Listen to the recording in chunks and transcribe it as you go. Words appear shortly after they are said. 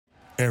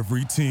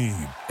Every team,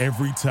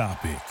 every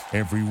topic,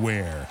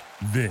 everywhere.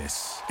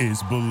 This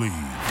is Believe.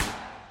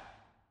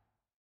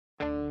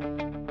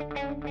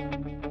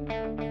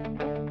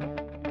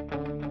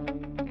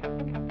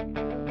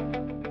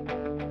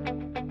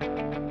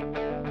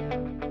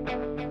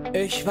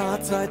 Ich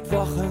warte seit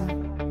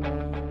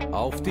Wochen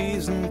auf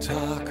diesen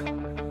Tag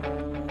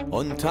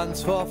und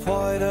tanz vor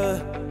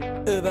Freude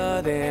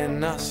über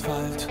den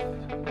Asphalt.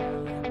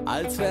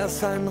 Als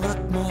wär's ein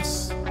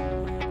Rhythmus,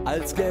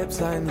 als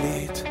gäb's ein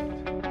Lied,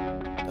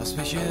 das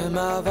mich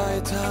immer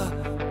weiter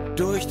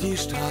durch die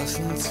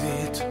Straßen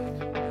zieht.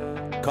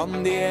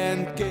 Komm dir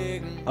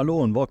entgegen.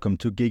 Hello and welcome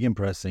to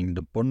Gegenpressing,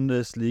 the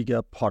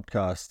Bundesliga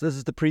podcast. This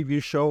is the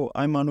preview show.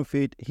 I'm Manu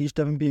and he's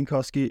Stefan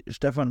Bienkowski.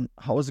 Stefan,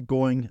 how's it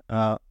going?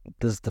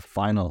 This is the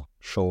final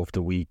show of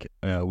the week,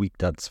 a week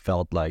that's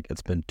felt like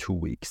it's been 2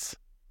 weeks.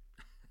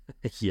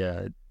 Yeah,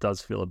 it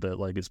does feel a bit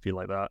like it's been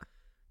like that.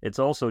 It's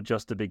also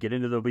just the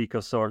beginning of the week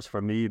of sorts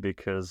for me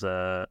because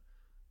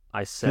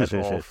I set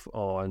off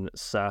on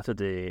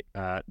Saturday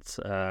at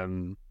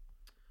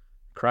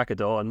crack of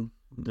dawn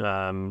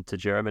to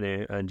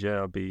Germany, and yeah,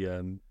 I'll be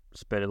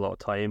spending a lot of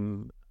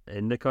time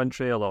in the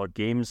country, a lot of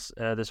games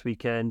this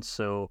weekend.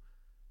 So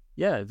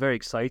yeah, very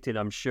exciting.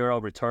 I'm sure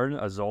I'll return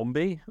a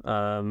zombie,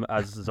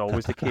 as is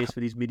always the case for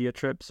these media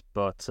trips.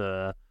 But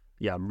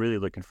yeah, I'm really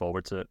looking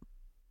forward to it.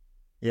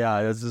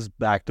 Yeah, this is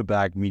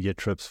back-to-back media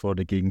trips for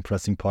the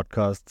Gegenpressing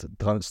podcast /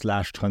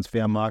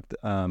 Transfermarkt.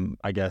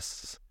 I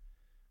guess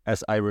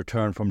as I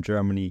return from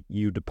Germany,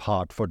 you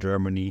depart for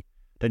Germany.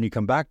 Then you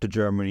come back to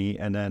Germany,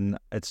 and then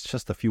it's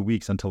just a few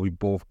weeks until we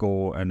both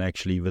go and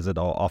actually visit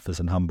our office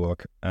in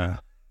Hamburg.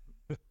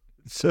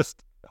 It's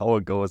just how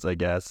it goes, I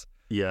guess.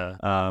 Yeah.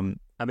 I mean,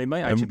 it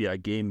might actually be a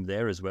game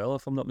there as well,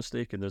 if I'm not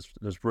mistaken.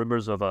 There's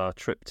rumors of a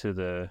trip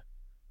to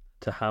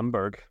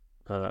Hamburg,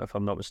 if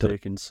I'm not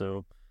mistaken.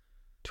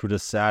 To the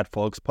sad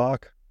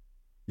Volkspark.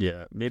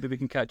 Yeah, maybe we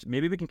can catch a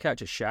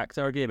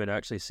Shakhtar game and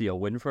actually see a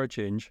win for a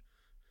change.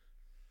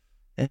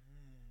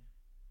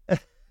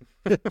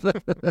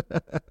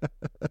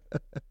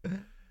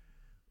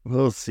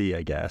 We'll see,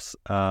 I guess.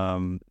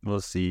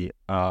 We'll see.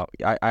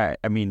 I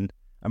mean,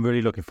 I'm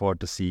really looking forward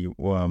to see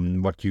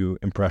what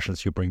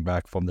impressions you bring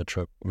back from the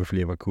trip with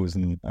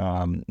Leverkusen.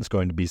 It's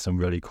going to be some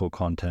really cool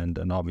content,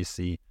 and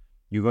obviously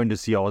you're going to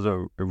see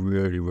also a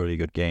really, really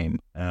good game,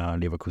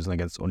 Leverkusen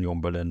against Union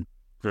Berlin.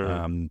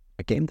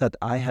 A game that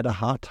I had a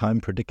hard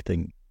time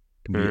predicting,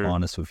 to be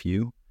honest with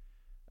you.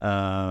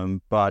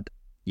 But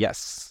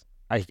yes,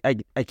 I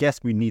guess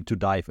we need to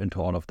dive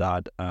into all of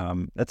that.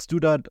 Let's do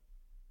that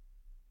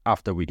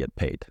after we get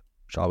paid,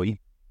 shall we?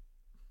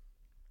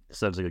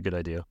 Sounds like a good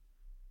idea.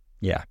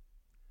 Yeah.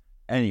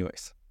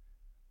 Anyways,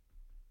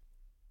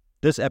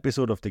 this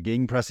episode of the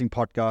Gegenpressing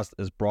podcast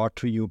is brought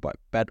to you by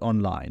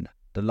BetOnline.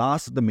 The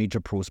last of the major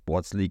pro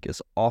sports league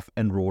is off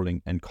and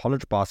rolling, and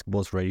college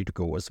basketball is ready to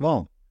go as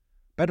well.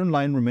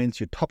 BetOnline remains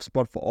your top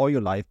spot for all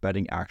your live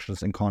betting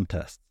actions and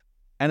contests.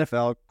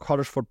 NFL,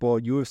 college football,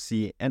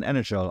 UFC, and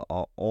NHL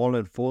are all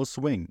in full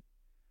swing.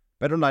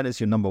 BetOnline is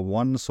your number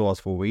one source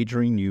for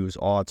wagering news,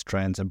 odds,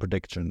 trends, and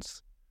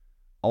predictions.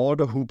 All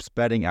the hoops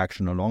betting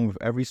action along with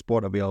every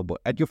sport available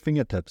at your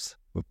fingertips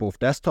with both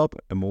desktop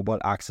and mobile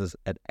access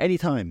at any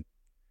time.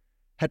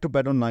 Head to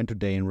BetOnline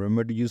today and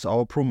remember to use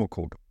our promo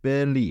code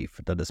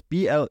BELIEVE, that is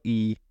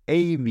BLEAV,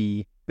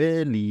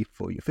 BELIEVE,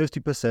 for your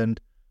 50%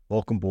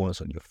 welcome bonus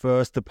on your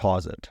first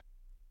deposit.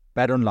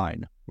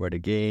 BetOnline, where the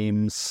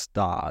game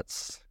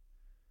starts.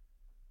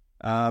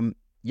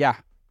 Yeah,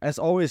 as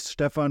always,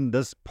 Stefan,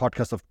 this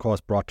podcast, of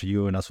course, brought to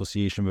you in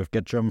association with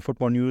Get German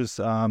Football News.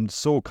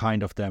 So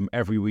kind of them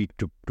every week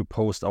to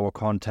post our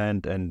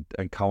content and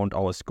count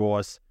our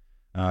scores.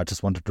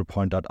 Just wanted to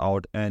point that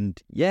out.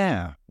 And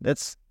yeah,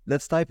 let's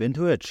dive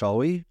into it, shall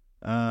we?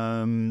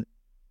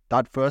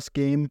 That first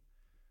game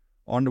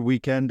on the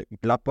weekend,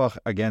 Gladbach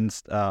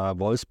against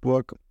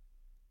Wolfsburg.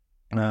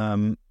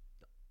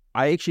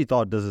 I actually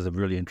thought this is a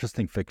really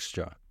interesting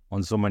fixture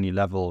on so many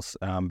levels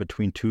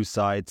between two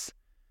sides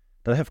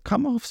that have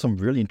come off some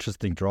really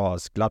interesting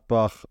draws.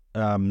 Gladbach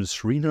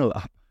 3-0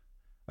 up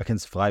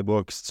against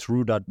Freiburg,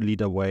 threw that lead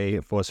away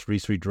for a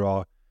 3-3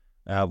 draw.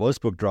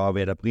 Wolfsburg draw,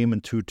 Werder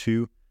Bremen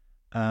 2-2.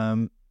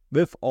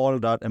 With all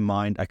that in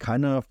mind, I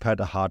kind of had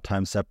a hard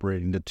time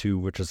separating the two,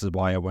 which is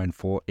why I went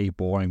for a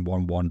boring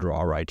 1-1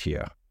 draw right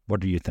here.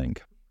 What do you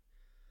think?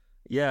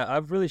 Yeah,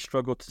 I've really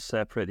struggled to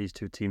separate these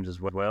two teams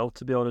as well,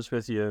 to be honest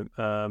with you.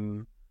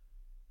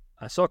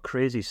 I saw a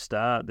crazy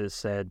stat that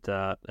said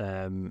that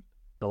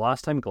the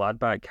last time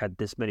Gladbach had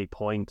this many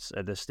points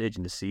at this stage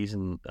in the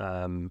season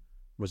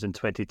was in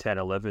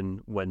 2010-11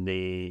 when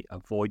they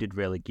avoided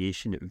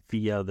relegation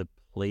via the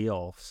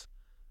playoffs.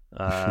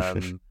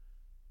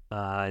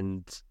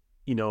 And,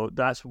 you know,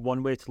 that's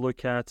one way to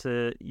look at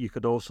it. You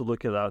could also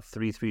look at that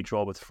 3-3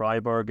 draw with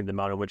Freiburg and the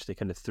manner in which they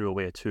kind of threw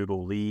away a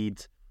 2-goal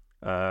lead.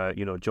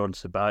 John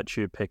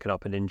Sabachu picking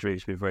up an injury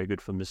has been very good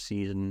for him this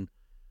season.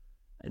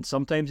 And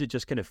sometimes it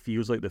just kind of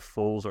feels like the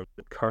Foles are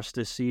cursed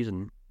this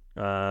season.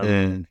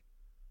 But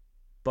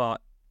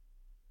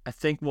I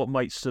think what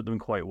might suit them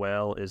quite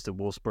well is that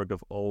Wolfsburg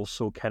have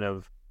also kind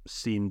of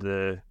seen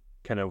the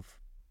kind of,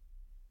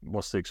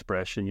 what's the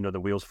expression, the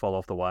wheels fall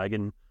off the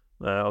wagon,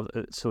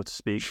 so to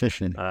speak.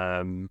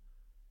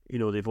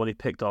 They've only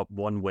picked up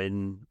 1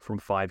 win from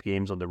 5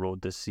 games on the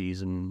road this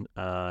season,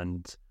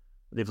 and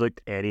they've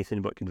looked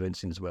anything but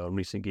convincing as well in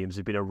recent games.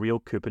 They've been a real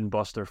coupon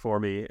buster for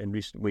me in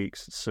recent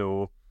weeks.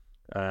 So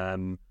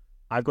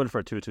I've gone for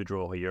a 2-2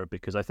 draw here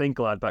because I think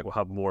Gladbach will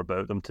have more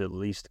about them to at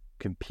least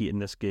compete in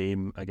this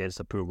game against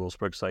a poor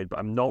Wolfsburg side, but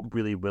I'm not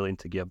really willing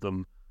to give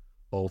them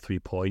all 3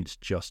 points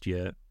just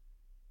yet.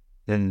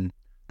 Then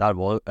that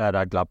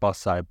Gladbach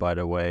side, by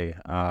the way,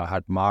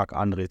 had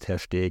Marc-André ter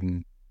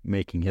Stegen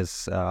making his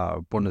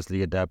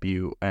Bundesliga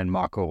debut and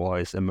Marco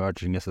Reus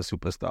emerging as a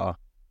superstar.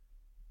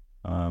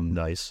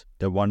 Nice.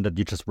 The one that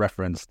you just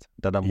referenced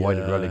that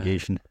avoided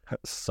relegation.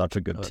 Such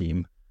a good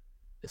team.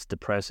 It's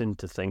depressing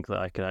to think that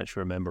I can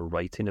actually remember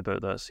writing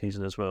about that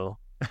season as well.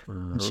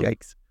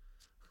 Shakes.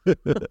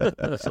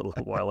 That's a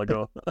little while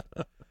ago.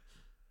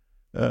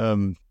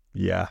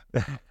 Yeah.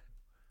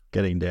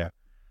 Getting there.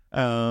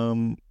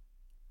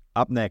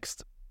 Up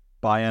next,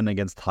 Bayern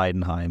against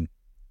Heidenheim.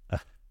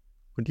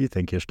 What do you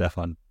think here,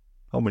 Stefan?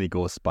 How many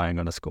goals is Bayern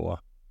going to score?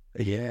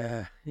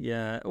 Yeah.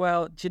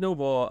 Well, do you know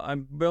what?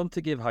 I'm willing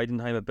to give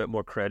Heidenheim a bit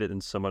more credit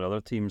than some of the other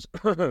teams,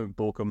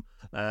 Bochum.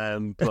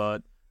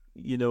 But,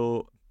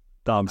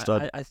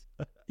 Darmstadt.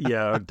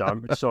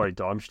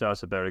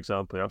 Darmstadt's a better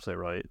example. You're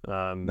absolutely right.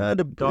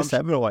 The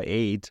 7 or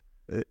 8.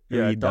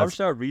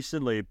 Darmstadt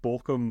recently,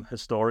 Bochum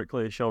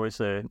historically, shall we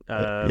say.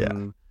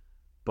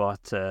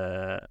 But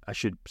I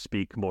should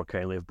speak more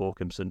kindly of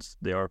Bochum since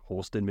they are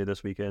hosting me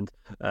this weekend.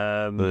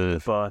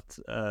 But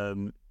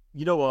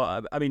you know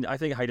what? I mean, I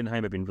think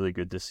Heidenheim have been really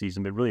good this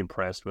season. Been really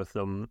impressed with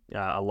them.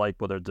 I like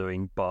what they're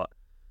doing, but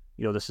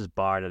this is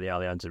Bayern at the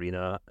Allianz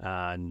Arena,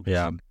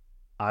 and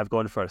I've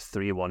gone for a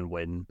 3-1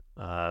 win.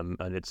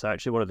 And it's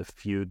actually one of the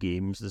few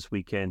games this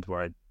weekend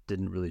where I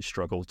didn't really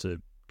struggle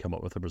to come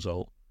up with a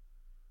result.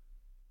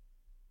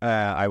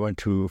 I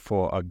went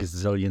for a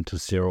gazillion to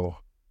 0.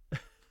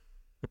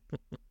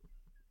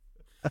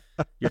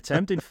 You're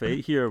tempting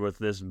fate here with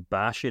this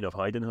bashing of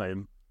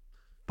Heidenheim.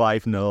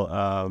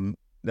 5-0.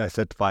 I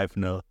said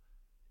 5-0.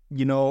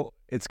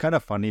 It's kind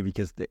of funny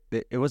because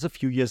it was a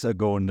few years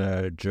ago in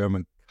the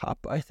German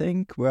Cup, I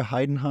think, where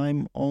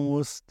Heidenheim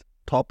almost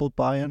toppled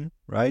Bayern,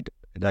 right?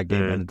 That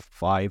game ended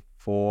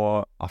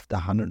 5-4 after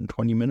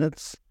 120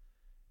 minutes,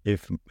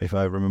 if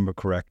I remember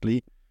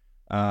correctly.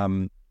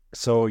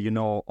 So,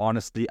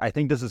 honestly, I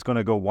think this is going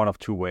to go one of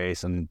two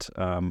ways, and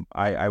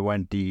I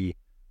went the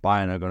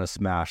Bayern are going to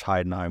smash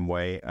Heidenheim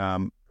way.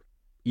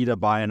 Either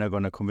Bayern are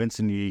going to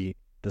convincingly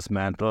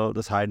dismantle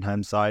this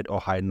Heidenheim side, or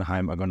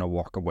Heidenheim are going to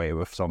walk away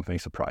with something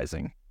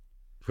surprising.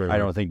 I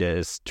don't think there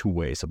is two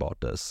ways about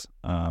this.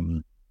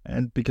 And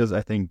because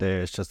I think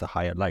there's just a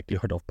higher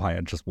likelihood of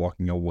Bayern just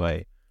walking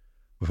away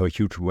with a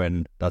huge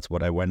win. That's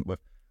what I went with.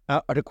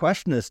 The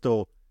question is,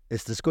 though,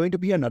 is this going to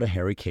be another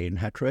Harry Kane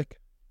hat-trick?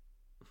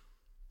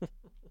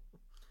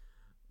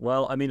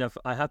 Well, I mean,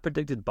 I have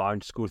predicted Bayern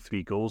to score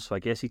 3 goals, so I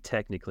guess he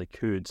technically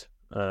could.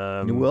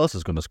 Who else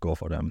is going to score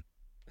for them?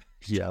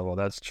 Yeah, well,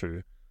 that's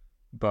true.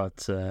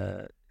 But,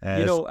 I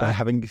don't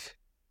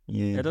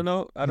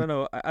know.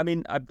 I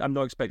mean, I'm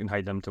not expecting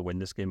Heidenheim to win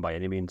this game by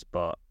any means,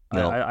 but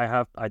no. I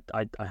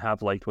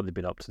have liked what they've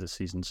been up to this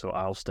season, so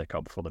I'll stick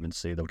up for them and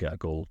say they'll get a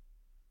goal.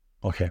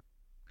 Okay.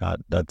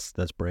 That's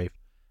brave.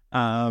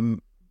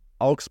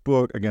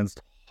 Augsburg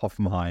against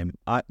Hoffenheim.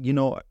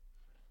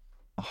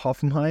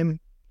 Hoffenheim,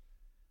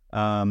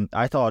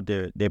 I thought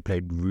they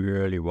played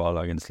really well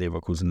against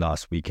Leverkusen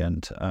last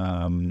weekend.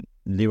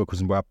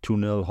 Leverkusen were up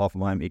 2-0,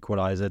 Hoffenheim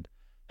equalized it.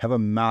 Have a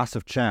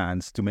massive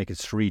chance to make it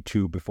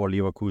 3-2 before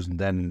Leverkusen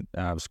then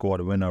scored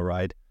a winner,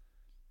 right?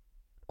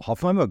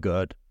 Hoffenheim are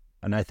good,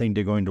 and I think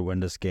they're going to win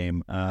this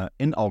game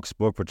in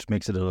Augsburg, which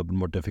makes it a little bit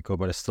more difficult,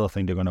 but I still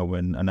think they're going to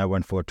win, and I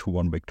went for a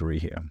 2-1 victory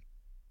here.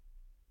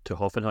 To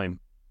Hoffenheim?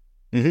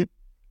 Mm-hmm.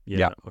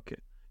 Yeah, okay.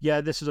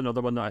 Yeah, this is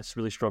another one that I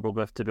really struggled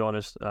with, to be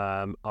honest.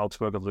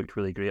 Augsburg have looked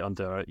really great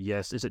under,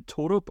 yes, is it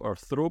Torup or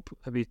Thorop?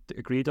 Have you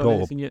agreed on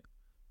anything yet?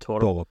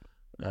 Torup.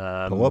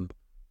 Torup.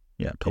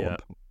 Yeah, Torup.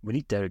 Yeah. We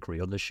need Derek Ray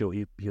on the show.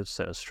 He'll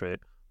set us straight.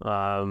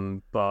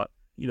 But,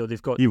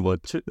 they've got... He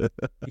would.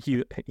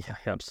 Yeah,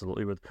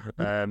 absolutely would.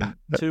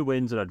 2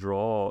 wins and a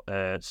draw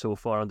so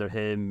far under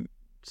him,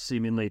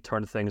 seemingly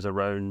turned things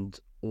around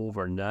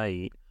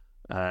overnight.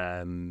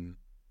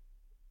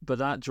 But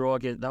that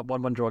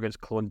 1-1 draw against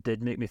Cologne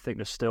did make me think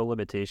there's still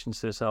limitations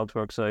to this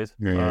Augsburg side.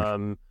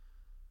 Yeah.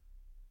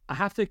 I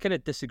have to kind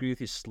of disagree with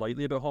you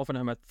slightly about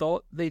Hoffenheim. I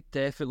thought they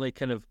definitely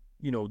kind of,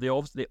 they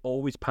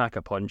always pack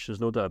a punch.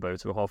 There's no doubt about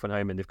it with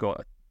Hoffenheim, and they've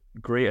got a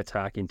great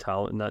attacking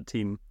talent in that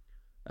team.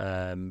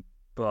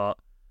 But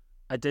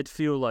I did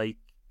feel like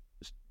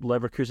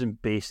Leverkusen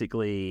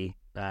basically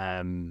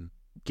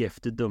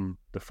gifted them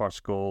the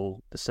first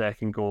goal. The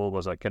second goal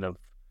was a kind of,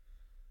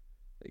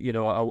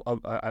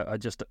 I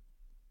just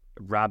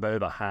grab out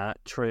of a hat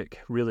trick,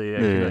 really,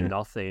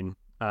 nothing.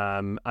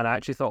 And I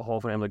actually thought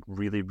Hoffenheim looked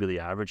really, really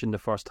average in the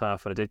first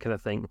half. And I did kind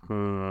of think,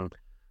 are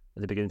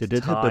they beginning They to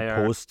did hit the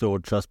tire? post, though,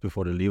 just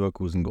before the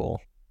Leverkusen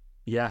goal.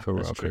 Yeah,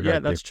 that's true. Yeah,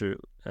 that's true.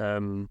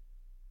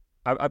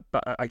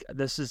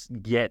 This is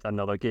yet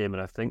another game,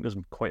 and I think there's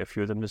quite a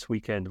few of them this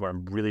weekend where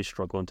I'm really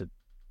struggling to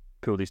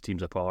pull these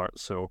teams apart.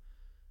 So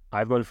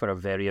I've gone for a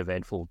very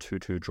eventful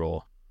 2-2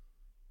 draw.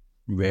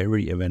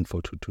 Very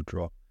eventful 2-2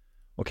 draw.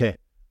 Okay,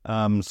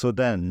 so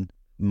then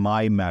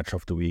my match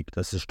of the week,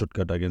 this is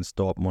Stuttgart against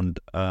Dortmund.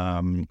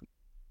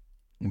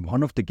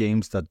 One of the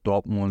games that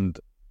Dortmund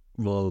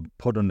will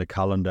put on the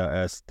calendar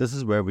as this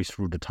is where we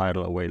threw the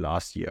title away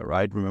last year,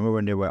 right? Remember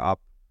when they were up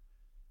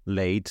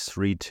late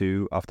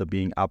 3-2 after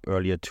being up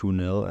earlier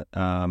 2-0,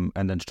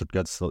 and then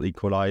Stuttgart still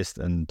equalized,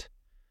 and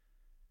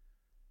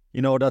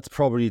that's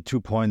probably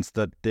 2 points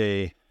that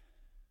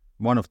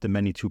one of the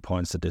many 2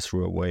 points that they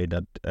threw away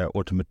that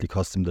ultimately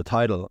cost them the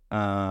title.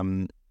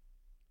 I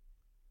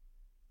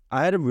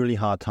had a really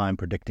hard time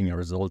predicting a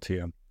result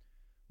here,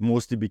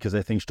 mostly because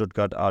I think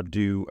Stuttgart are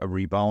due a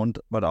rebound,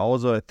 but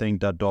also I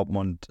think that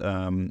Dortmund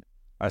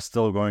are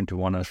still going to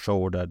want to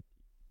show that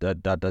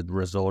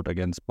result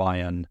against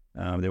Bayern.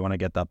 They want to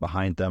get that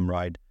behind them,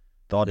 right?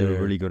 Thought they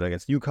were really good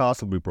against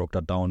Newcastle. We broke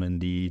that down in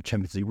the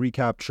Champions League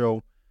recap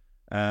show.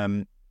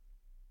 And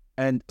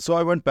so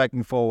I went back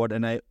and forward,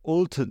 and I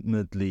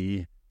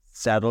ultimately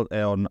settled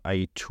on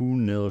a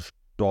 2-0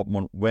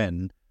 Dortmund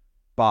win,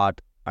 but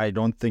I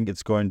don't think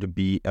it's going to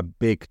be a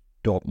big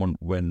Dortmund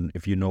win,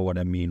 if you know what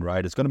I mean,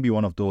 right? It's going to be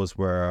one of those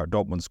where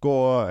Dortmund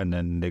score, and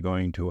then they're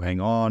going to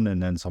hang on,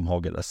 and then somehow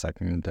get a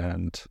second,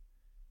 and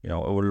it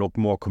will look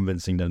more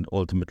convincing than it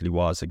ultimately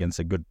was against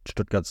a good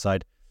Stuttgart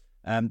side.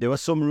 There were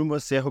some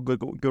rumors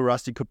Sergio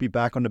Guirassy could be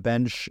back on the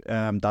bench.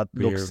 That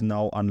looks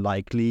now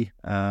unlikely.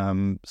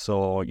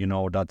 So,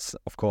 that's,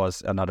 of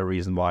course, another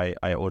reason why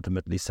I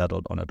ultimately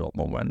settled on a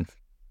Dortmund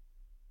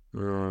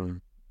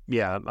win.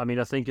 Yeah, I mean,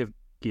 I think if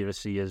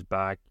Guirassy is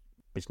back,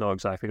 he's not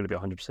exactly going to be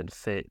 100%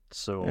 fit.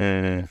 So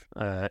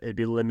it'd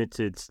be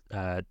limited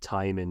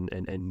time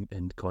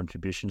and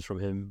contributions from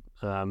him.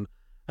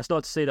 That's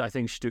not to say that I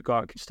think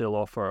Stuttgart could still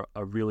offer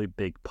a really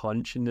big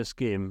punch in this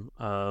game.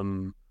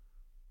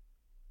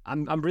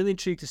 I'm really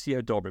intrigued to see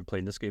how Dortmund play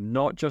in this game,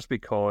 not just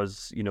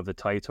because, the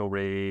title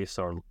race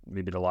or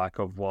maybe the lack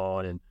of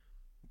one and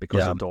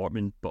because of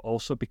Dortmund, but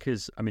also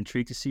because I'm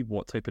intrigued to see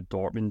what type of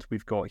Dortmund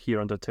we've got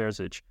here under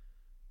Terzic.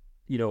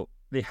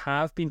 They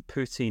have been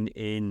putting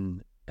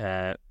in,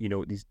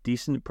 these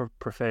decent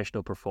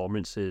professional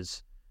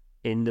performances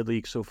in the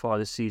league so far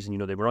this season.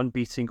 They were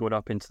unbeaten going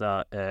up into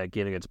that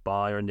game against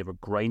Bayern. They were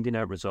grinding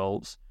out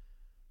results.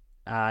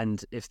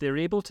 And if they're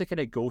able to kind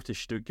of go to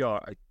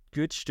Stuttgart, a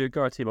good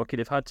Stuttgart team, okay,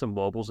 they've had some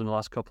wobbles in the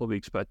last couple of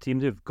weeks, but a team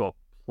who've got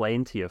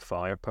plenty of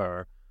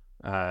firepower,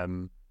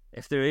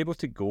 if they're able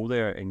to go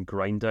there and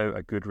grind out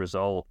a good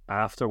result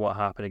after what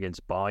happened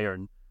against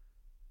Bayern,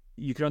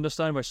 you can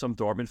understand why some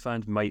Dortmund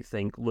fans might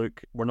think,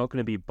 look, we're not going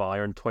to be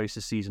Bayern twice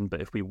a season,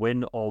 but if we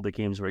win all the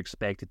games we're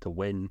expected to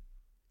win,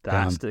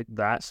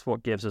 that's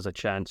what gives us a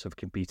chance of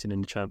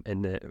competing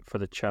for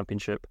the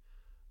championship.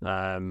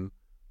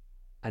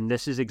 And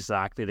this is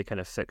exactly the kind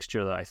of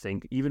fixture that I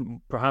think,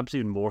 perhaps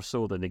even more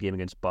so than the game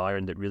against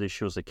Bayern, that really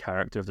shows the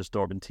character of this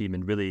Dortmund team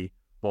and really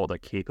what they're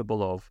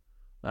capable of.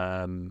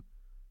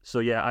 So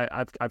yeah,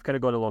 I've kind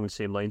of gone along the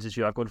same lines as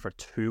you. I've gone for a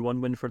 2-1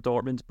 win for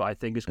Dortmund, but I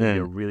think it's going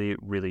to be a really,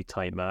 really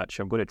tight match.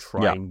 I'm going to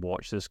try and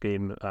watch this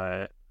game.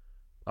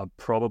 I'm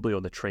probably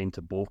on the train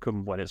to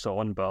Bochum when it's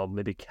on, but I'll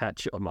maybe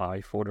catch it on my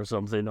iPhone or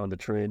something on the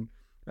train.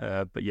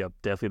 But yeah,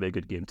 definitely be a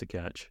good game to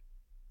catch.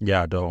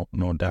 Yeah,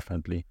 no,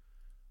 definitely.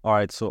 All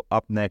right, so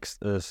up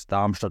next is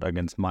Darmstadt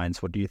against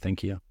Mainz. What do you think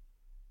here?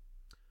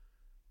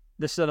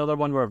 This is another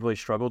one where I've really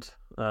struggled.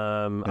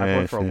 I've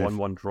gone for a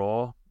 1-1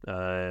 draw.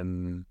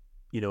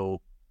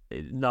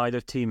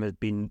 Neither team has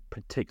been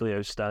particularly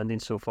outstanding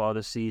so far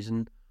this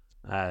season.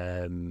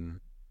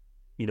 Mainz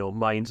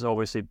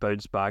obviously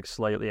bounced back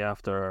slightly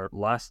after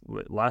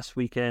last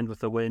weekend with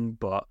the win,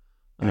 but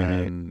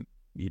I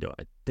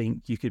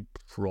think you could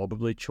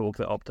probably chalk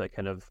that up to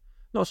kind of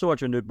not so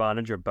much a new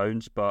manager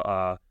bounce,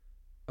 but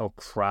oh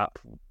crap,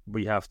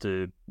 we have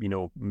to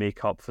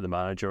make up for the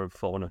manager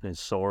falling on his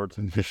sword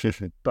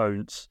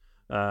bounce.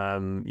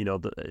 As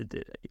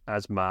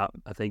Matt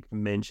I think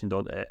mentioned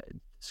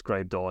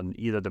described on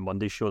either the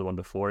Monday show or the one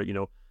before it,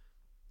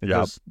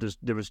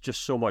 there was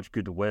just so much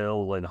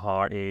goodwill and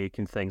heartache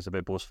and things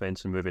about both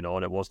Svensson moving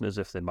on. It wasn't as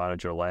if the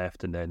manager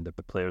left and then the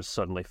players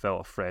suddenly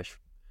felt a fresh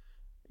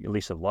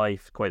lease of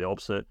life. Quite the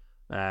opposite.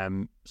 So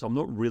I'm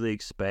not really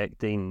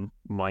expecting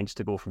Mainz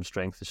to go from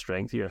strength to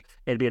strength here.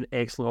 It'd be an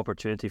excellent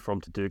opportunity for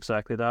them to do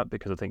exactly that,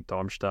 because I think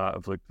Darmstadt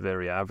have looked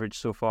very average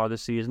so far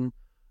this season.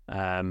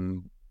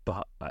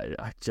 But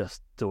I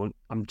just don't.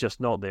 I'm just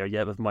not there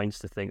yet with Mainz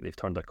to think they've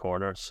turned a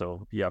corner.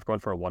 So yeah, I've gone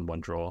for a 1-1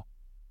 draw.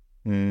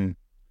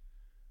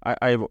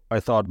 I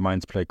thought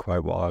Mainz played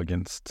quite well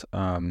against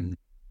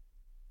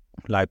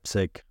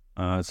Leipzig.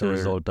 It's a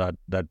result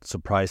that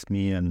surprised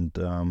me, and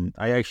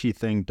I actually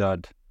think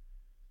that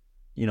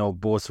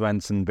Bo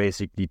Svensson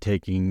basically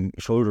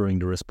shouldering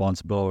the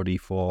responsibility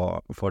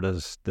for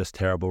this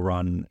terrible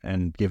run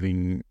and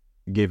giving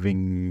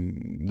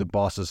the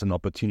bosses an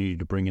opportunity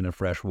to bring in a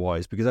fresh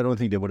voice, because I don't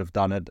think they would have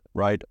done it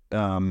right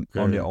on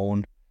their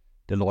own.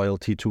 The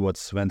loyalty towards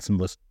Svensson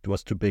was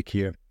too big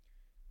here.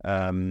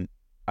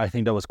 I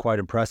think that was quite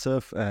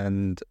impressive,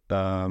 and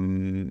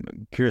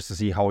curious to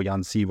see how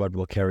Jan Siewert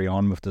will carry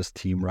on with this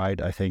team,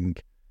 right? I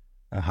think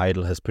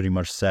Heidel has pretty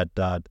much said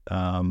that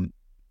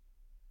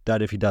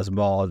that if he does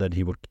well, then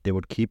they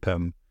would keep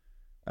him.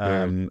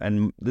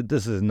 And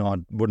this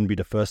wouldn't be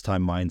the first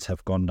time Mainz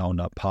have gone down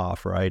that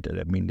path, right?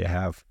 I mean, they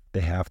have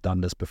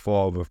done this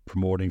before with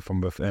promoting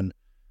from within.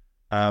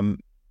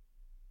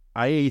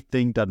 I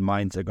think that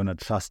Mainz are gonna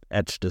just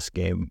edge this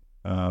game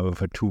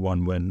with a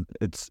 2-1 win.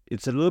 It's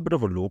a little bit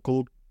of a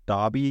local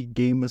derby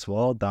game as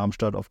well.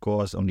 Darmstadt, of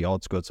course, on the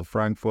outskirts of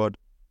Frankfurt.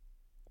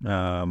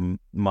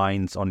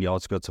 Mainz on the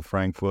outskirts of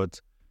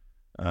Frankfurt.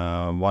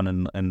 One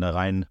in the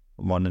Rhine,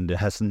 one in the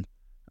Hessen.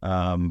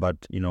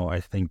 But I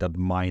think that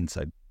Mainz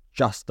are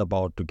just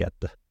about to get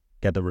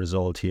the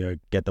result here,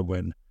 get the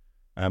win,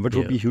 which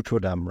would be huge for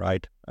them,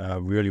 right?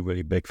 Really,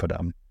 really big for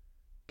them.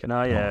 Can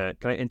I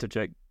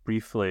interject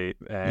briefly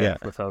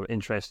with an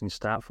interesting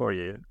stat for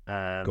you?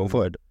 Go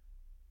for it.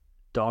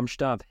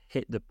 Darmstadt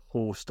hit the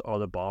post or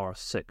the bar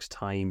 6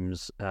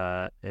 times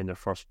in the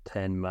first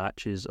 10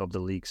 matches of the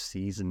league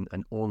season,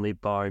 and only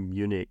Bayern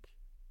Munich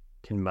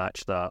can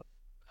match that.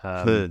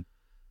 So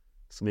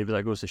maybe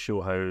that goes to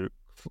show how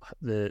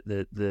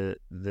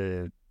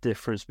the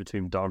difference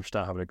between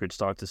Darmstadt having a good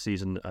start to the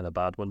season and a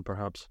bad one,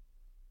 perhaps.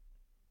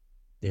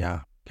 Yeah,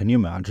 can you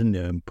imagine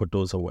them put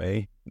those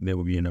away? They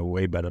would be in a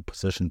way better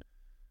position.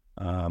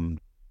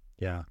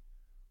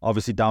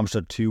 Obviously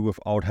Darmstadt too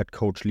without head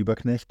coach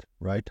Lieberknecht,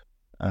 right?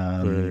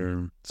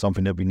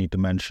 Something that we need to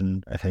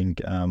mention. I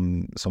think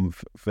some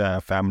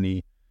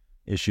family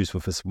issues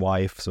with his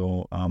wife.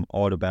 So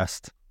all the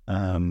best.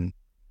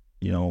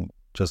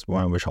 Just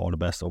want to wish all the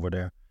best over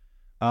there.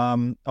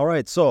 All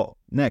right, so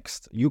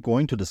next, you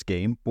going to this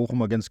game,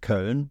 Bochum against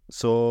Köln.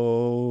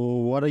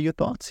 So what are your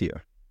thoughts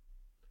here?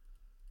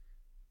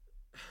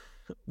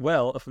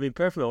 Well, if I'm being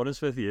perfectly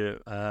honest with you,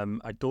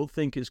 I don't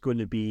think it's going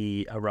to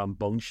be a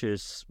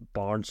rambunctious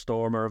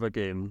barnstormer of a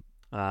game.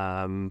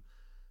 The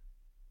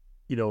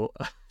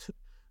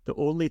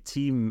only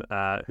team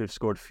who've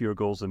scored fewer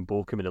goals than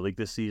Bochum in the league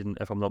this season,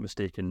 if I'm not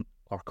mistaken,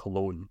 are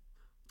Cologne.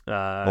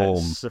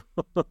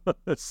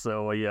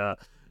 So yeah,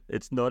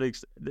 it's not.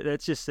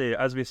 Let's just say,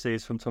 as we say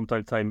from time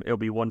to time, it'll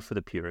be one for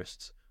the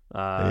purists.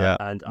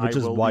 And which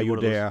is why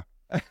you're there.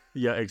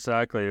 Yeah,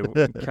 exactly.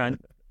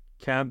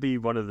 Can't be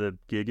one of the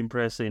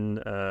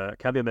gegenpressing.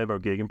 Can't be a member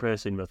of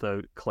gegenpressing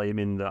without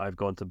claiming that I've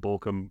gone to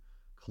Bochum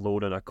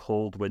Cologne on a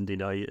cold, windy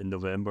night in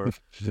November.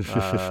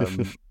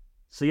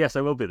 So yes,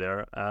 I will be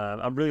there.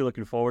 I'm really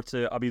looking forward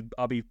to it.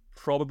 I'll be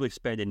probably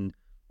spending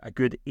a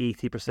good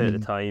 80% of the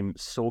time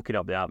soaking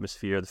up the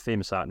atmosphere, the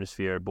famous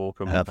atmosphere at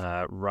Bochum,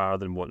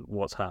 rather than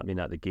what's happening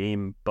at the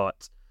game.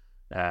 But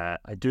I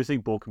do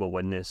think Bochum will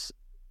win this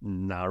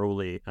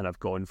narrowly, and I've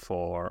gone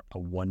for a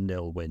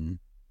 1-0 win.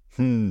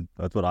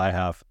 That's what I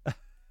have.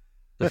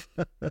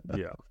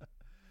 Yeah.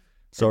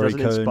 Sorry, it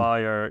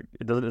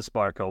doesn't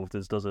inspire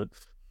confidence, does it?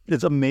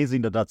 It's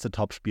amazing that that's a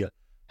top spiel.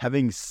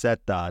 Having said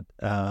that,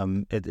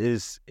 it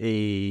is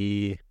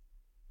a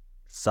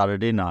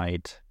Saturday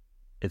night.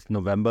 It's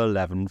November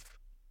 11th.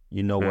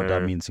 You know what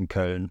that means in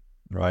Köln,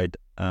 right?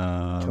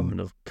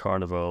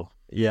 Carnival.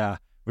 Yeah,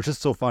 which is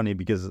so funny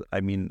because,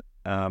 I mean,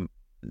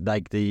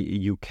 like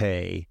the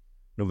UK,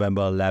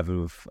 November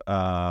 11th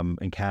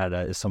in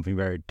Canada is something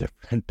very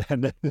different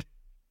than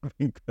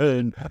in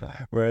Köln,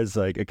 where it's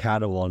like a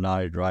carnival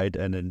night, right?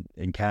 And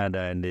in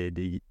Canada,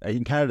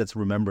 in Canada it's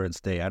Remembrance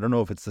Day. I don't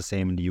know if it's the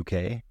same in the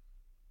UK.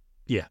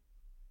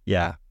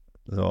 Yeah.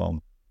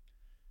 So,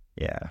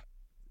 yeah.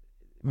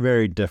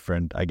 Very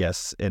different, I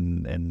guess,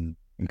 in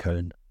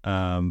Köln.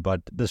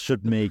 But this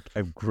should make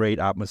a great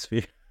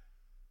atmosphere.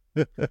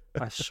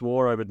 I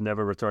swore I would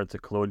never return to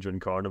Cologne during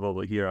Carnival,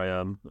 but here I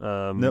am.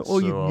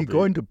 You're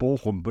going to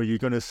Bochum, but you're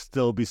going to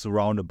still be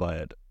surrounded by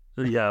it.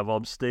 Yeah, well,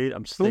 I'm staying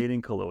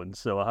in Cologne,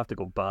 so I'll have to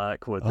go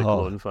back with the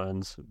Cologne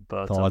fans.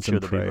 But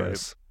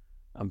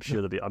I'm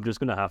sure they'll be. I'm just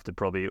going to have to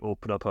probably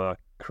open up a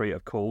crate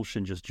of Kolsch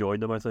and just join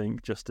them, I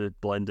think, just to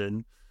blend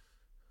in.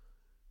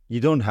 You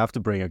don't have to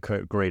bring a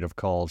crate of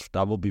Kolsch.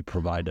 That will be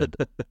provided.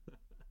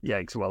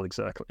 Yeah, well,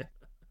 exactly.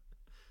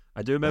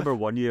 I do remember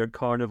one year at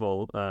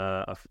Carnival,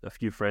 a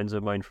few friends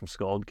of mine from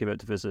Scotland came out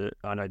to visit,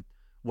 and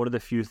one of the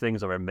few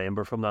things I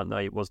remember from that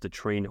night was the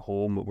train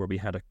home where we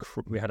had a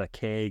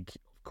keg of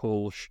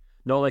Kolsch,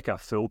 not like a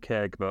full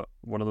keg, but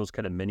one of those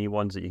kind of mini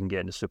ones that you can get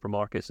in the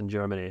supermarkets in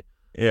Germany.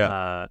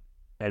 Yeah.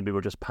 And we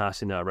were just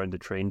passing that around the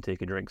train,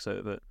 taking drinks out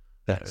of it.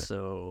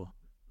 So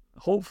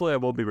hopefully I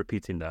won't be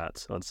repeating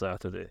that on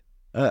Saturday.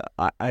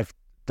 I've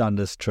done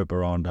this trip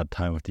around that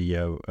time of the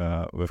year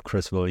with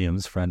Chris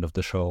Williams, friend of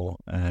the show,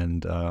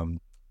 and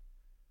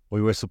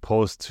we were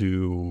supposed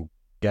to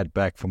get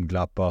back from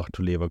Gladbach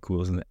to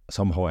Leverkusen,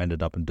 somehow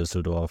ended up in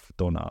Düsseldorf,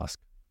 don't ask.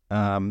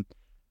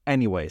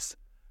 Anyways,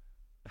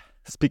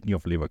 speaking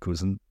of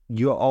Leverkusen,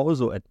 you're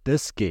also at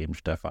this game,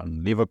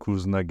 Stefan.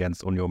 Leverkusen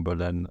against Union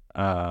Berlin.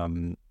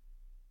 I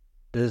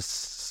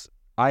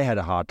had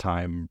a hard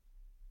time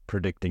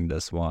predicting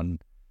this one.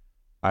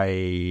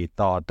 I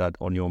thought that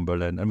Union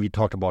Berlin, and we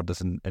talked about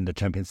this in the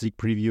Champions League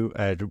preview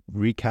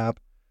recap,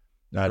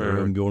 that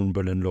Union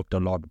Berlin looked a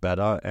lot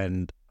better,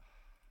 and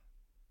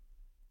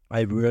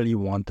I really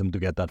want them to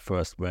get that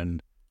first win,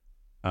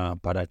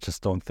 but I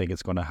just don't think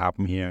it's going to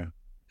happen here.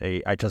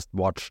 I just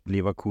watched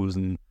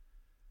Leverkusen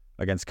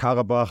against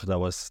Karabakh. That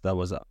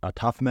was a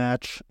tough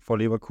match for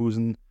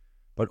Leverkusen,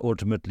 but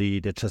ultimately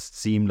they just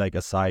seem like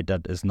a side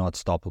that is not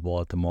stoppable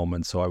at the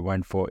moment. So I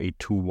went for a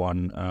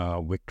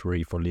 2-1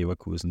 victory for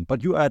Leverkusen.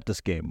 But you had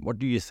this game. What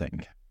do you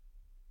think?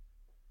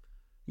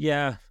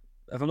 Yeah,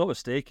 if I'm not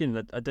mistaken,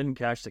 I didn't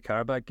catch the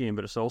Karabakh game,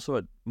 but it's also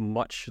a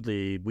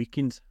muchly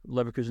weakened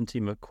Leverkusen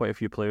team. Quite a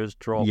few players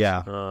dropped.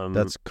 Yeah,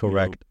 that's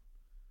correct.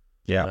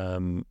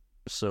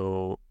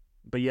 So,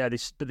 but yeah,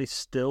 they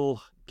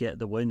still get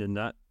the win, and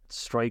that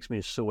strikes me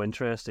as so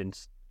interesting.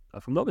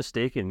 If I'm not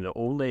mistaken, the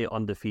only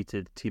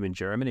undefeated team in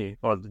Germany,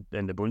 or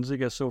in the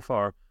Bundesliga so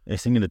far. I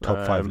think in the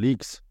top 5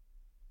 leagues.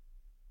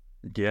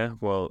 Yeah,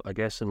 well, I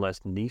guess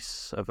unless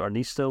Nice, are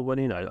Nice still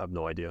winning? I have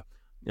no idea.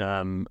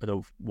 I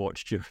don't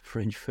watch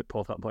French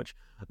football that much.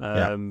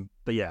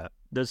 But yeah,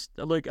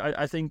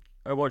 I think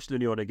I watched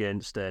Union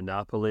against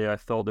Napoli. I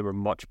thought they were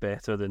much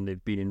better than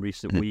they've been in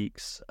recent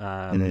weeks.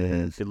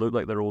 They look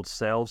like their old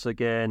selves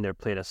again. They're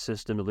playing a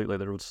system that look like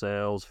their old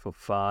selves.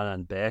 Fofana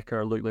and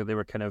Becker looked like they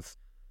were kind of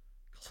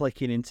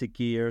clicking into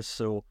gears.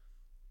 So,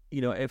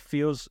 it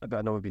feels,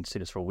 I know we've been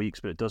saying this for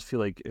weeks, but it does feel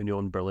like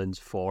Union Berlin's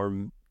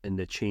form and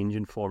the change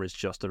in form is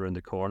just around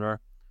the corner.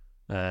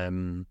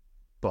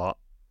 But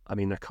I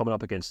mean, they're coming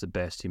up against the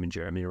best team in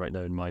Germany right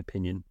now, in my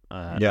opinion.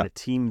 And a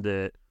team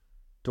that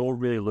don't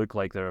really look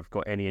like they've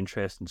got any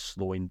interest in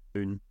slowing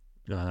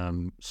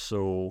down.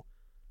 So,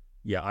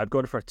 yeah, I've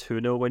gone for a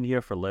 2-0 win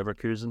here for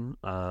Leverkusen.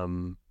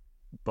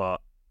 But,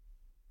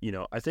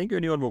 I think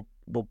Union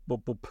will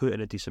put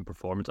in a decent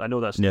performance. I know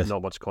that's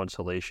not much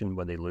consolation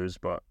when they lose,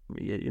 but,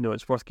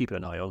 it's worth keeping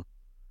an eye on.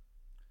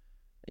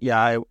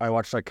 Yeah, I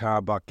watched that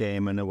Karabakh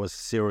game and it was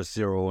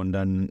 0-0, and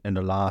then in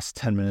the last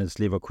 10 minutes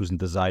Leverkusen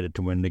decided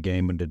to win the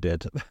game, and they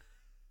did.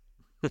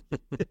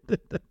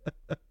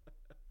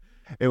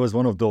 It was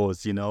one of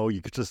those,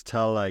 you could just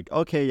tell, like,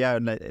 okay, yeah,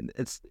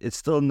 it's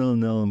still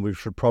 0-0 and we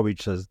should probably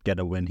just get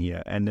a win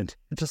here, and it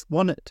just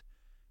won it.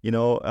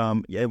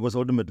 It was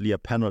ultimately a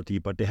penalty,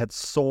 but they had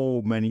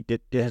so many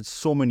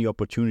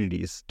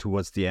opportunities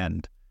towards the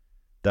end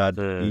that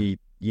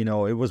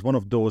it was one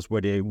of those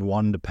where they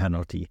won the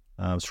penalty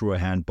through a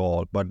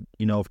handball. But,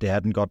 if they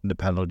hadn't gotten the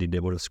penalty, they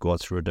would have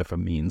scored through a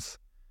different means.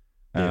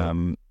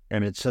 And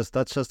that's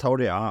just how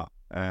they are.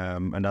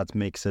 And that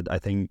makes it, I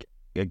think,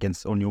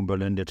 against Union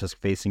Berlin, they're just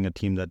facing a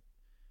team that,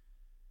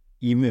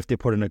 even if they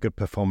put in a good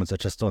performance, I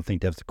just don't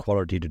think they have the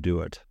quality to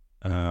do it.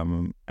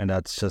 And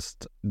that's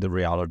just the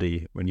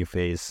reality when you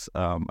face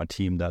a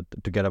team that,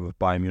 together with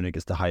Bayern Munich,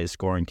 is the highest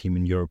scoring team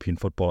in European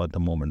football at the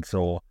moment.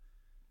 So,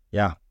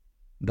 yeah.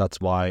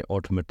 That's why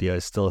ultimately I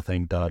still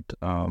think that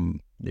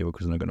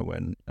Leverkusen are going to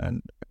win.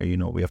 And,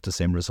 we have the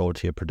same result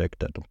here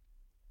predicted.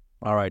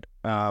 All right.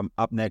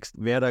 Up next,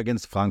 Werder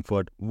against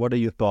Frankfurt. What are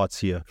your thoughts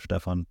here,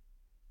 Stefan?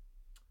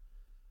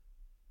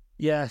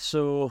 Yeah,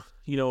 so,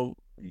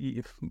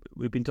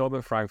 we've been talking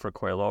about Frankfurt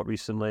quite a lot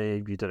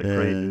recently. You did a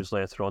great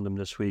newsletter on them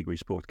this week. We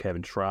spoke to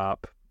Kevin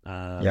Trapp.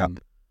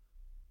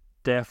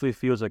 Definitely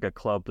feels like a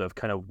club that have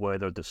kind of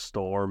weathered the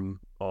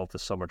storm of the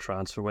summer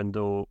transfer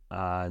window,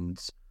 and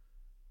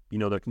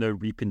they're now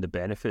reaping the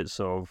benefits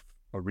of,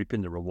 or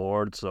reaping the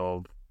rewards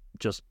of,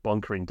 just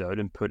bunkering down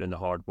and putting in the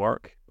hard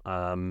work.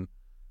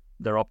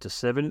 They're up to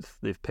 7th.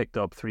 They've picked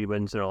up 3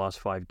 wins in their last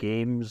 5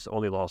 games,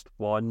 only lost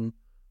 1.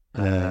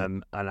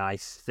 And I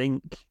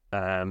think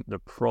they're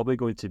probably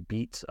going to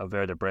beat a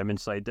Werder Bremen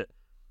side that,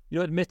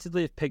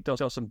 admittedly, have picked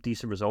up some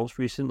decent results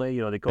recently.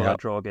 They got a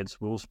draw against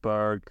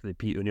Wolfsburg. They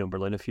beat Union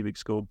Berlin a few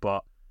weeks ago.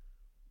 But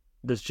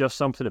there's just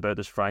something about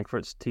this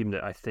Frankfurt team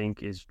that I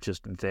think is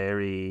just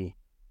very...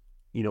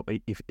 I don't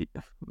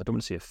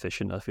want to say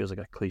efficient. That feels like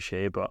a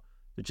cliche, but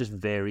they're just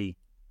very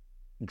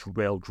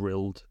well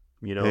drilled,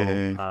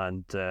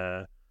 and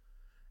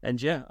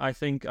yeah, I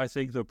think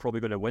they're probably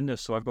going to win this.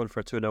 So I've gone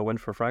for a 2-0 win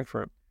for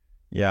Frankfurt.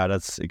 Yeah,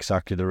 that's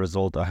exactly the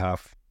result I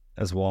have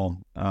as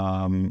well.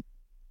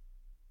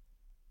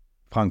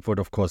 Frankfurt,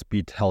 of course,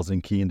 beat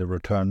Helsinki in the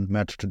return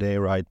match today,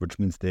 right? Which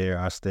means they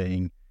are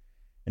staying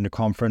in the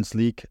Conference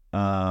League.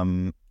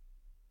 I've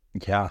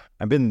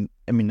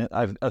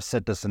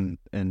said this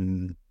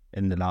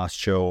in the last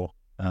show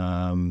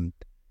that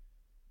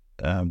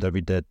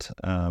we did,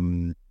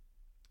 I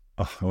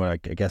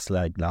guess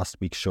like last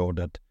week's show,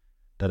 that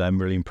I'm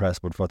really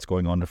impressed with what's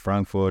going on in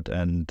Frankfurt,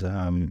 and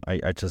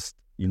I just,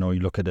 you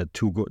look at it,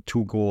 2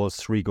 goals,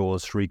 3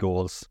 goals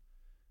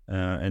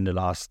in the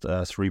last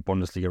 3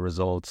 Bundesliga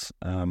results.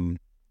 2,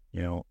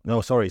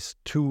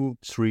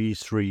 3,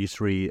 3,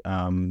 3.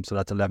 So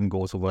that's 11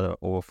 goals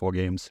over 4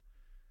 games.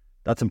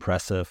 that's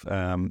impressive.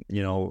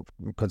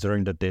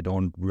 Considering that they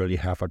don't really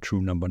have a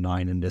true number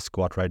 9 in this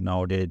squad right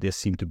now, they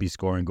seem to be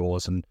scoring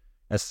goals. And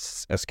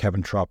as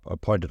Kevin Trapp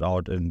pointed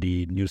out in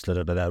the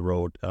newsletter that I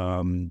wrote,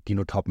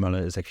 Dino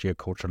Topmöller is actually a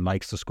coach that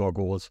likes to score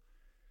goals.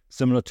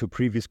 Similar to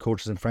previous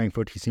coaches in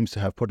Frankfurt, he seems to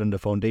have put in the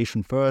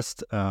foundation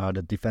first,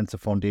 the defensive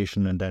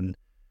foundation, and then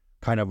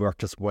kind of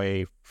worked his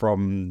way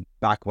from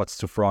backwards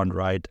to front,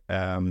 right,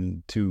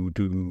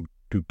 to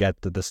get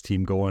this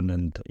team going.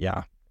 And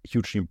yeah,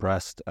 hugely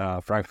impressed.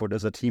 Frankfurt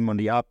is a team on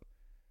the up.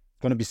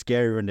 It's going to be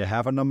scary when they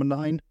have a number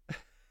 9.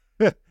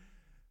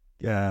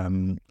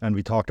 And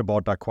we talked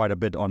about that quite a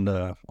bit on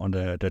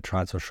the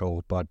transfer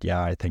show. But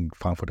yeah, I think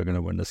Frankfurt are going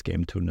to win this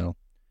game 2-0.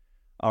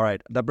 All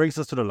right, that brings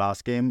us to the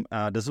last game.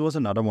 This was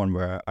another one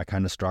where I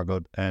kind of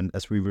struggled. And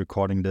as we were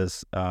recording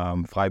this,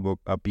 Freiburg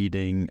are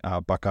beating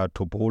Baka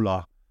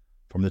Topola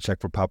from the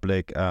Czech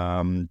Republic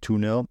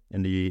 2-0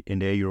 in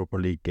their Europa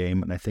League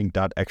game. And I think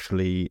that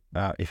actually,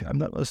 if I'm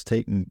not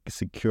mistaken,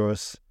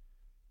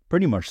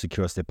 pretty much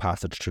secures their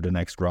passage to the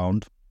next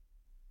round.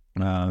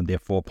 They're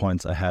 4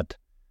 points ahead,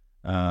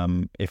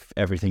 if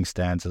everything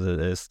stands as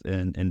it is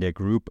in their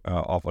group,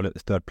 of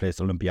third place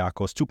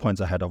Olympiacos, 2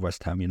 points ahead of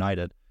West Ham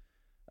United.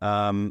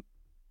 And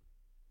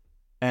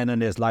then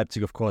there's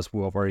Leipzig, of course,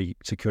 who have already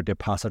secured their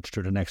passage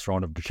to the next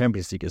round of the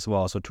Champions League as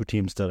well. So 2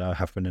 teams that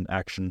have been in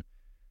action.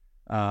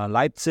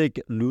 Leipzig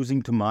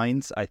losing to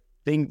Mainz, I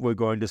think we're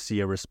going to see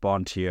a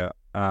response here.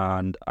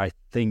 And I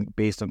think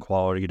based on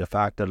quality, the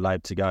fact that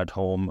Leipzig are at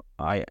home,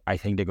 I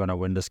think they're going to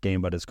win this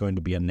game, but it's going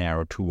to be a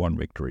narrow 2-1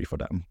 victory for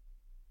them.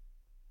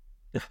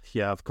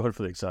 Yeah, I've gone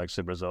for the exact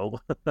same result.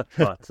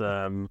 But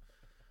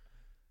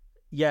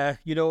yeah,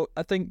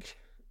 I think,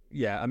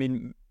 I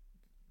mean,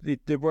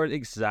 they weren't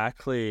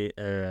exactly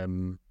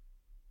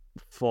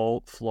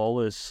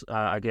flawless,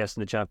 I guess, in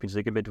the Champions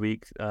League in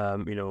midweek,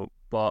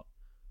 but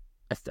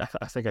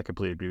I think I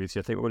completely agree with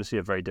you. I think we're going to see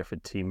a very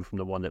different team from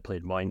the one that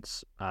played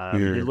Mainz.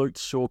 They looked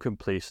so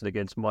complacent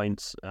against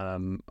Mainz.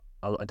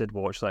 I did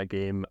watch that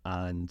game,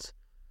 and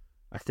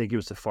I think it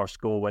was the first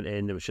goal went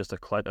in. It was just a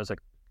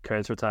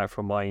counter-attack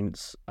from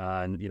Mainz,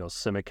 and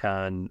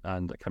Simikan,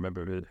 and I can't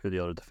remember who the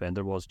other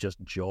defender was,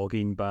 just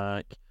jogging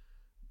back.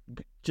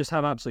 Just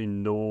have absolutely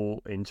no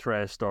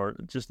interest or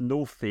just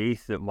no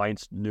faith that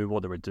Mainz knew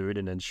what they were doing,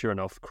 and then sure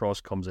enough,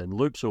 cross comes in,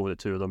 loops over the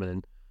two of them, and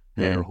then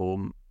they're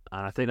home.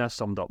 And I think that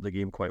summed up the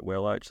game quite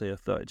well, actually. I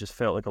thought it just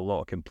felt like a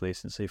lot of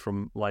complacency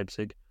from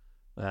Leipzig.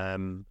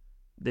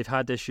 They've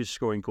had issues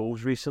scoring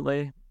goals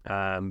recently,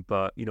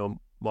 but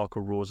Marco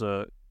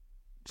Rosa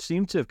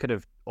seemed to have kind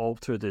of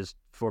altered his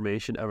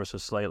formation ever so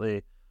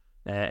slightly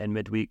in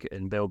midweek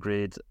in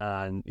Belgrade,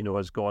 and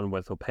has gone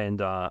with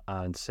Openda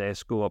and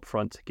Sesko up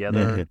front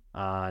together,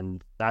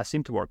 and that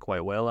seemed to work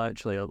quite well,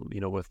 actually.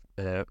 With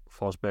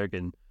Forsberg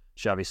and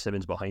Xavi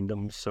Simons behind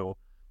them. So I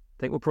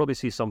think we'll probably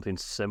see something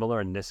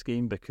similar in this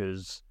game,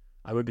 because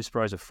I would be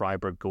surprised if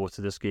Freiburg go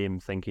to this game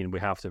thinking we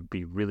have to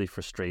be really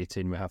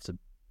frustrating, we have to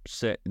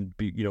sit and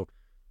be,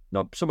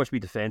 not so much be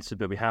defensive,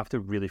 but we have to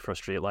really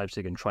frustrate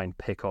Leipzig and try and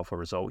pick off a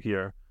result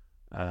here.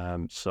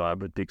 So I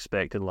would be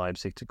expecting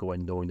Leipzig to go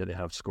in knowing that they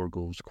have to score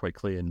goals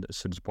quickly and as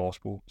soon as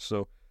possible.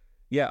 So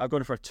yeah, I've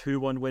gone for a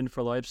 2-1 win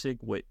for Leipzig,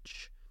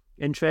 which,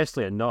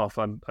 interestingly enough,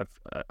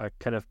 I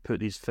kind of put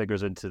these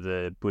figures into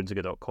the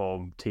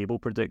Bundesliga.com table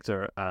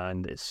predictor,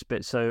 and it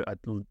spits out a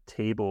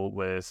table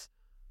with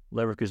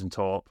Leverkusen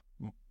top,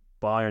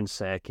 Bayern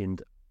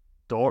second,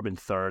 Dortmund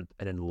third,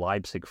 and then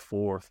Leipzig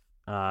fourth,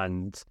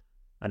 and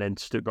then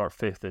Stuttgart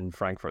fifth and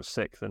Frankfurt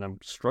sixth. And I'm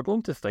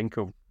struggling to think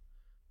of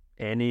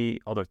any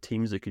other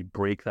teams that could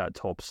break that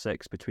top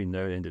 6 between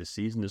now and the end of the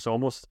season. It's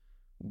almost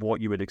what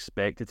you would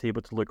expect the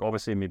table to look.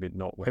 Obviously, maybe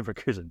not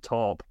Leverkusen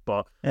top,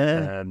 but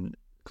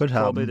could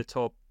probably happen. the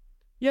top.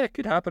 Yeah, it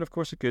could happen. Of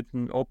course, it could.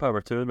 And all power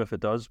to them if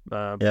it does.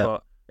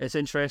 But it's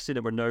interesting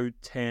that we're now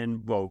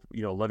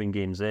 11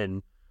 games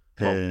in.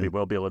 Well, we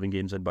will be 11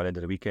 games in by the end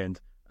of the weekend,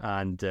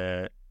 and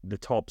the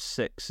top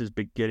 6 is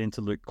beginning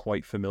to look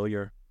quite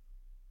familiar.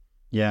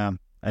 Yeah,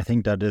 I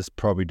think that is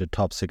probably the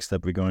top 6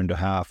 that we're going to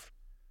have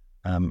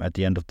at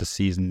the end of the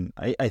season.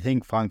 I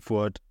think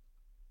Frankfurt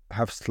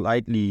have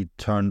slightly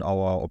turned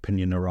our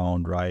opinion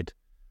around, right?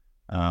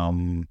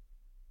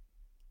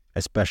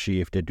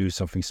 Especially if they do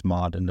something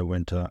smart in the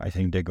winter. I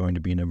think they're going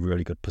to be in a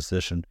really good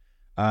position.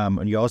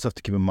 And you also have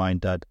to keep in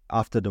mind that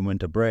after the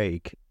winter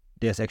break,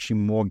 there's actually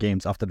more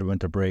games after the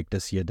winter break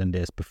this year than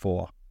there's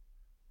before,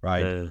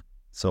 right?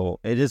 So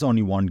it is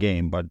only one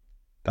game, but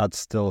that's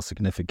still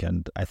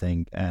significant, I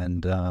think.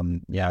 And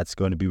it's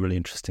going to be really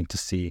interesting to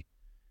see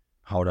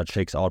how that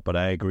shakes out. But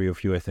I agree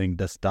with you. I think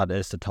that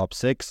is the top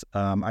 6.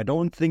 I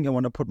don't think I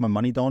want to put my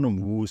money down on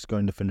who's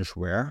going to finish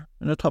where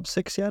in the top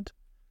 6 yet.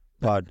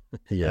 But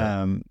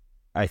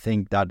I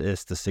think that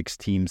is the 6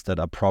 teams that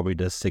are probably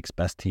the 6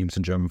 best teams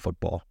in German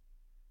football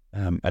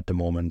at the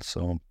moment.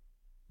 So,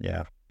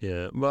 yeah.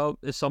 Yeah, well,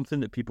 it's something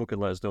that people can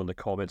let us know in the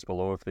comments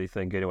below if they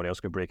think anyone else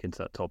could break into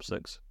that top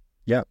 6.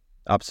 Yeah,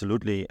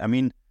 absolutely. I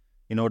mean,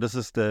 this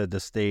is the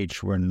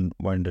stage when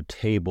the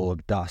table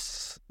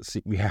does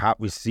we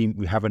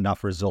have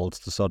enough results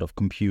to sort of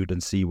compute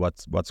and see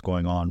what's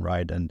going on,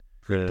 right? And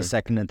the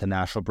second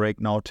international break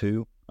now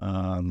too.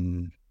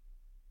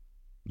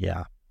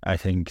 I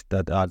think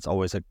that's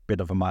always a bit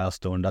of a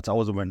milestone. That's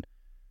also when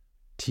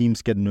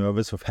teams get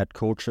nervous with head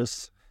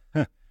coaches.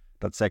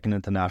 That second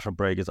international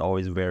break is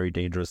always a very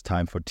dangerous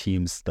time for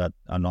teams that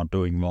are not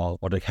doing well,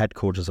 or the head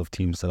coaches of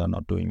teams that are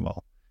not doing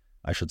well,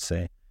 I should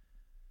say.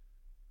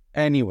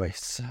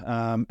 Anyways,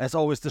 as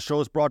always, the show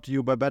is brought to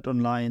you by Bet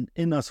Online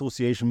in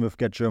association with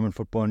Get German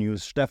Football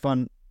News.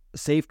 Stefan,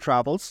 safe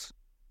travels.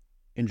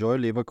 Enjoy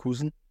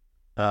Leverkusen.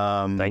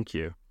 Thank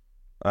you.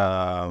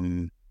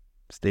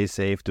 Stay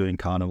safe during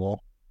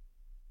Carnival.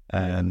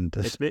 And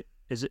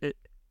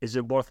is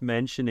it worth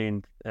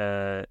mentioning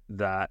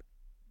that,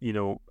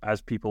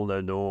 as people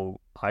now know,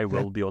 I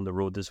will be on the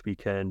road this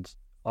weekend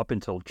up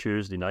until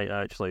Tuesday night,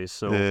 actually.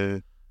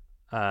 So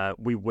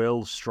we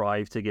will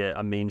strive to get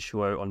a main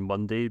show out on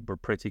Monday. We're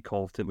pretty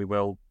confident we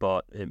will,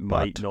 but it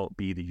might not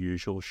be the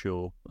usual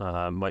show.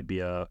 Might be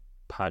a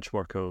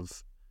patchwork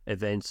of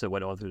events that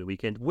went on through the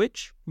weekend,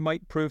 which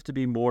might prove to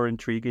be more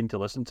intriguing to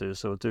listen to.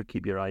 So do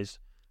keep your eyes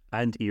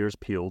and ears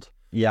peeled.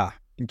 Yeah,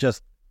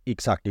 just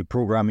exactly.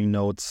 Programming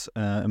notes,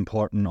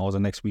 important. Also,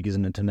 next week is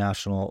an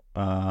international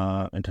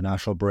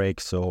break,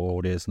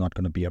 so there's not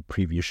going to be a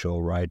preview show,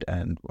 right?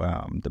 And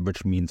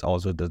which means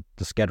also the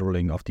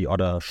scheduling of the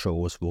other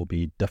shows will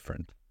be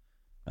different.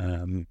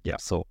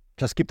 So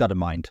just keep that in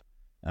mind.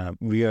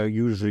 We are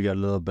usually a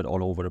little bit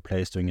all over the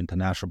place during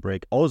international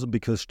break, also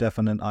because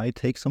Stefan and I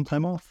take some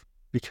time off,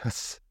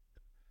 because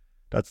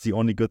that's the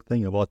only good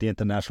thing about the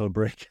international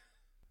break.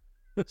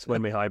 It's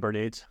when we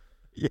hibernate.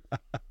 Yeah.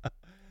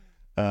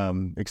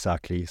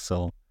 Exactly.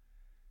 So,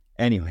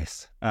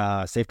 anyways,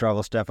 safe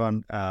travel,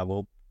 Stefan.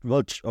 We'll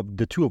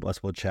the two of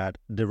us will chat.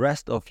 The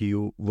rest of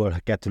you will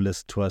get to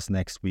listen to us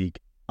next week.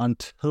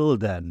 Until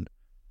then,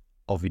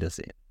 auf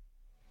Wiedersehen.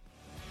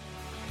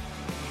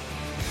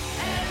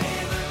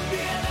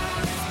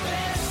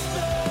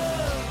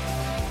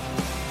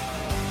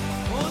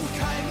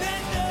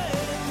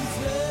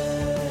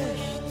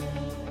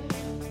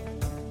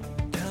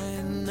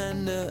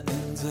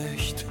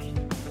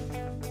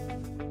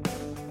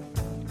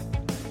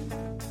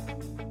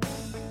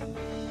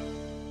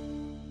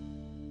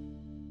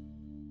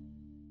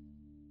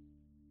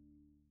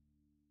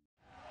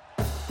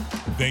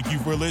 Thank you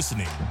for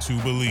listening to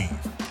Believe.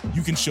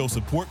 You can show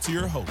support to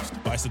your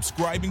host by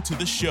subscribing to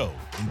the show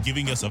and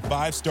giving us a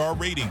 5-star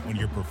rating on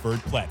your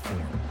preferred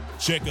platform.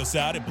 Check us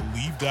out at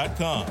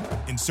Believe.com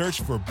and search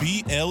for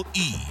BLEAV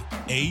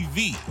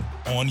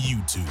on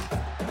YouTube.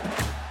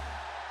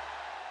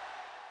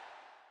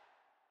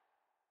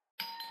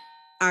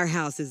 Our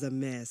house is a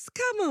mess.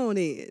 Come on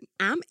in.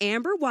 I'm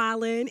Amber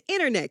Wallen,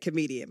 internet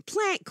comedian,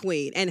 plant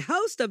queen, and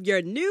host of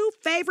your new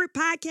favorite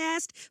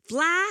podcast,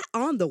 Fly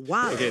on the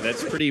Wall. Okay,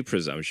 that's pretty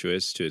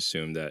presumptuous to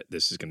assume that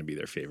this is going to be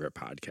their favorite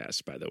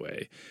podcast, by the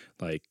way.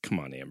 Like, come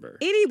on, Amber.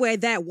 Anyway,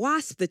 that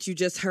wasp that you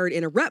just heard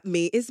interrupt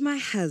me is my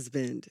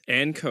husband.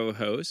 And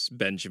co-host,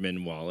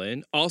 Benjamin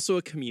Wallen, also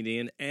a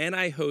comedian, and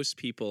I host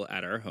people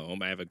at our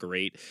home. I have a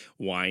great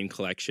wine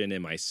collection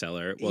in my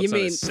cellar. Well, you it's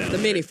mean not a cellar. The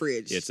mini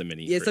fridge? It's a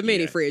mini fridge. It's a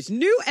mini fridge.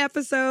 New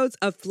episodes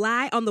of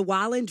Fly on the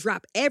Wallin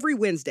drop every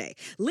Wednesday.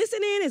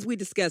 Listen in as we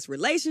discuss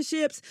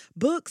relationships,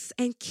 books,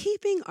 and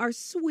keeping our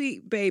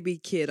sweet baby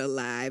kid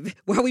alive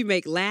while we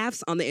make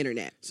laughs on the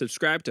internet.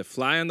 Subscribe to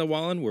Fly on the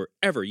Wallin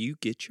wherever you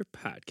get your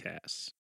podcasts.